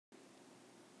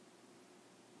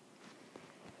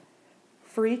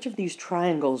For each of these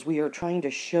triangles, we are trying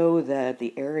to show that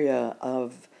the area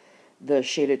of the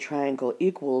shaded triangle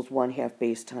equals 1/2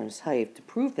 base times height. To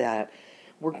prove that,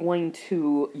 we're going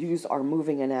to use our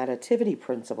moving and additivity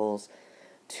principles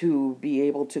to be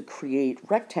able to create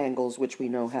rectangles, which we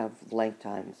know have length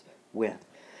times width.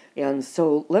 And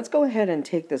so let's go ahead and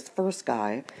take this first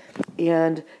guy,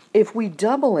 and if we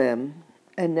double him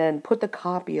and then put the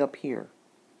copy up here,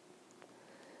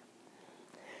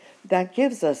 that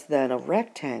gives us then a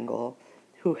rectangle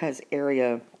who has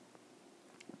area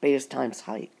base times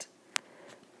height.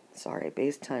 Sorry,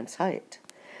 base times height.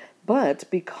 But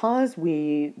because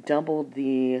we doubled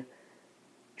the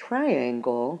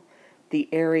triangle, the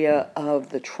area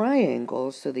of the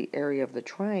triangle, so the area of the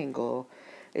triangle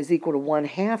is equal to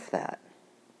 1/2 that.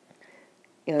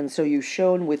 And so you've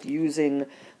shown with using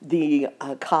the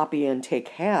copy and take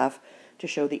half to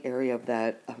show the area of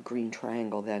that green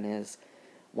triangle then is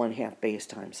 1/2 base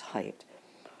times height.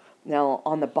 Now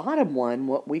on the bottom one,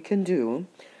 what we can do,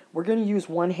 we're going to use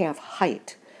 1/2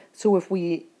 height. So if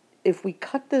we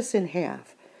cut this in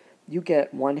half, you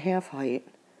get 1/2 height,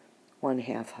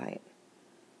 1/2 height.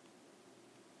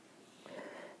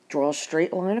 Draw a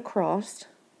straight line across,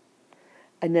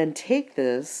 and then take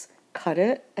this, cut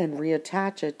it, and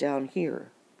reattach it down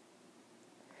here.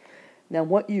 Now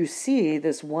what you see,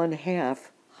 this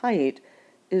 1/2 height,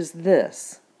 is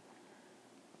this.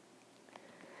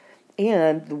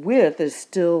 And the width is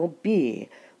still B.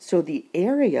 So the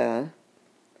area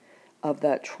of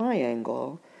that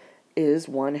triangle is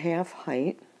 1/2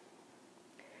 height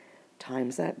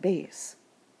times that base.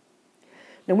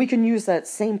 Now we can use that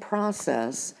same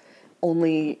process,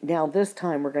 only now this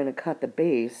time we're going to cut the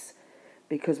base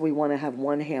because we want to have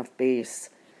 1/2 base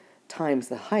times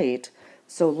the height.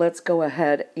 So let's go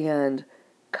ahead and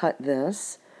cut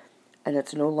this, and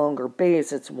it's no longer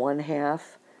base, it's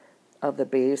 1/2 of the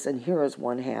base, and here is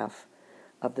 1/2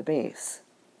 of the base.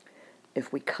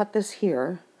 If we cut this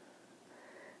here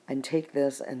and take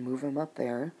this and move them up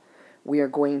there, we are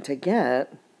going to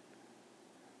get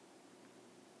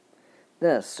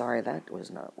this. Sorry, that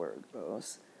was not where it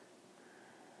goes.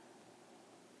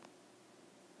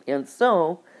 And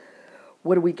so,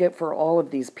 what do we get for all of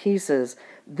these pieces?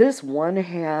 This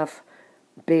 1/2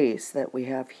 base that we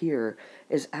have here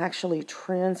is actually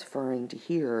transferring to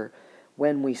here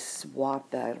when we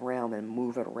swap that around and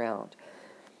move it around.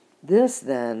 This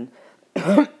then,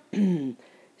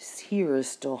 here is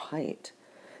still height.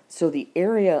 So the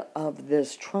area of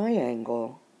this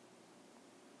triangle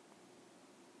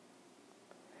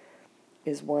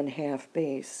is 1/2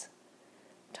 base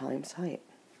times height.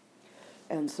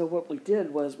 And so what we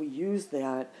did was we used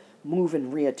that move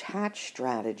and reattach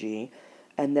strategy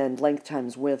and then length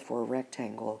times width for a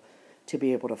rectangle to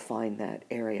be able to find that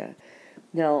area.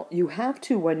 Now you have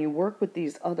to, when you work with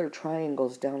these other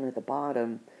triangles down at the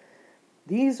bottom,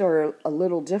 these are a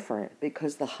little different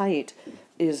because the height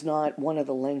is not one of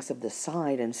the lengths of the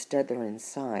side, instead they're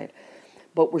inside.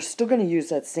 But we're still going to use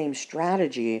that same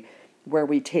strategy where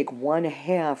we take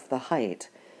 1/2 the height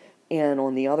and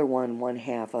on the other one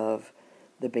 1/2 of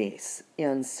the base.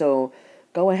 And so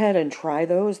go ahead and try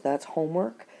those. That's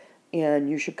homework, and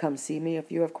you should come see me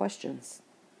if you have questions.